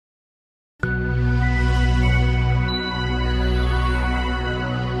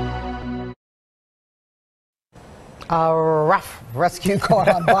A rough rescue caught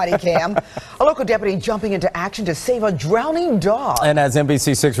on body cam. A local deputy jumping into action to save a drowning dog. And as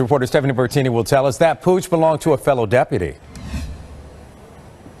NBC6 reporter Stephanie Bertini will tell us, that pooch belonged to a fellow deputy.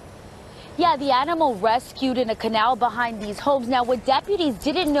 Yeah, the animal rescued in a canal behind these homes. Now, what deputies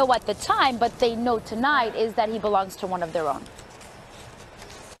didn't know at the time, but they know tonight, is that he belongs to one of their own.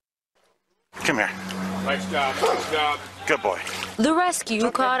 Come here. Nice job. Nice job. Good boy. The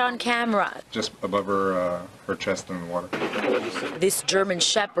rescue caught on camera. Just above her chest in the water. This German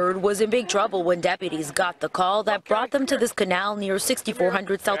Shepherd was in big trouble when deputies got the call that brought them to this canal near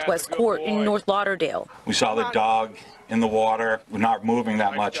 6400 Southwest Court in North Lauderdale. We saw the dog in the water. We're not moving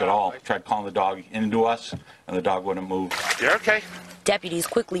that much at all. Tried calling the dog into us, and the dog wouldn't move. You're okay. Deputies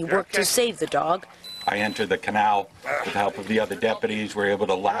quickly worked to save the dog. I entered the canal with the help of the other deputies. We were able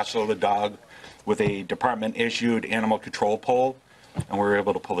to lasso the dog with a department-issued animal control pole, and we were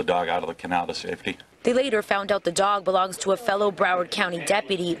able to pull the dog out of the canal to safety. They later found out the dog belongs to a fellow Broward County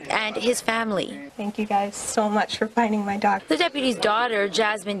deputy and his family. Thank you guys so much for finding my dog. The deputy's daughter,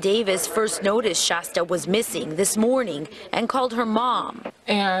 Jasmine Davis, first noticed Shasta was missing this morning and called her mom.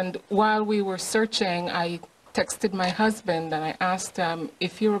 And while we were searching, I texted my husband and I asked him,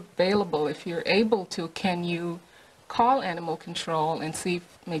 if you're available, if you're able to, can you call animal control and see if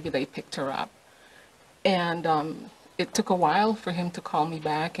maybe they picked her up? And it took a while for him to call me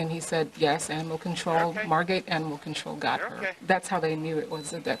back, and he said, yes, animal control, Margate Animal Control got her. That's how they knew it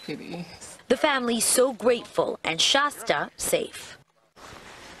was a deputy. The family's so grateful, and Shasta safe.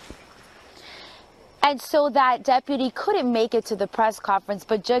 And so that deputy couldn't make it to the press conference,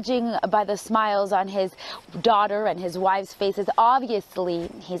 but judging by the smiles on his daughter and his wife's faces, obviously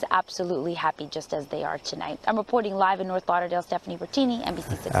he's absolutely happy, just as they are tonight. I'm reporting live in North Lauderdale, Stephanie Bertini,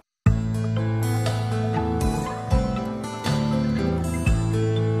 NBC6.